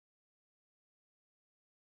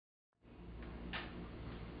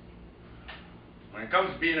When it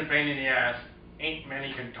comes to being a pain in the ass, ain't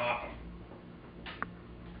many can top him.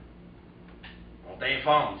 Mon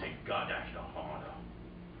téléphone, c'est godash de Honda.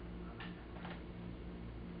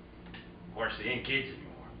 Of course, they ain't kids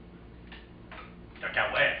anymore. T'as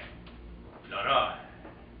qu'à ouais. Laura,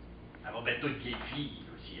 elle va mettre toutes les filles,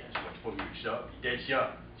 là, si elle soit pas mieux que ça. Puis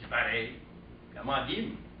Delcia, c'est pareil.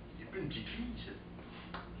 Amandine, c'est plus une petite fille, ça.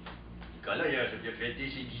 Nicolas, il a fêté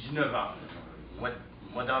ses 19 ans,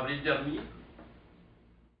 mois d'avril dernier.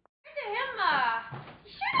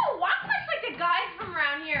 You sure don't walk much like the guys from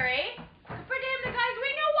around here, eh? Compared to him, the guys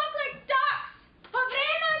we know walk like ducks. Pas vrai,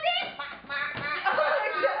 Amandine?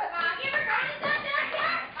 You ever heard of that,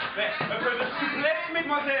 Un peu de souplesse,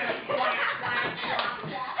 mesdemoiselles.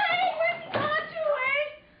 Hey, where's he gone to, eh?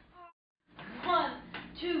 1,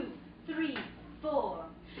 2, 3, 4.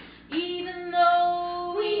 Even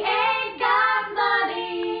though we ain't got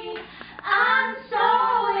money, I'm so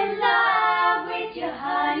in love with you,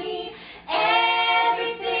 honey.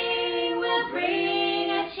 Everything will bring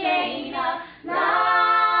a chain of love.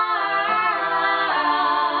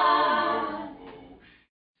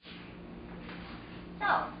 So,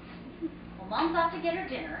 while Mom's off to get her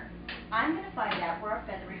dinner, I'm going to find out where our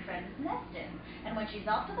feathery friend is nesting. And when she's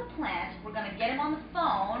off to the plant, we're going to get him on the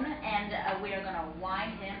phone, and we're going to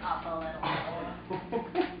wind him up a little.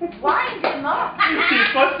 Wind him up?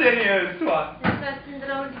 T'es pas sérieuse, toi. C'est ça, c'est une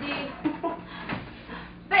drôle d'idée.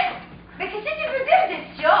 Mais qu'est-ce que tu veux dire,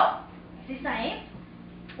 Destia? C'est simple.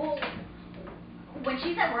 Well, when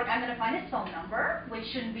she's at work, I'm going to find his phone number, which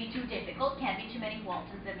shouldn't be too difficult. Can't be too many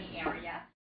Waltons in the area.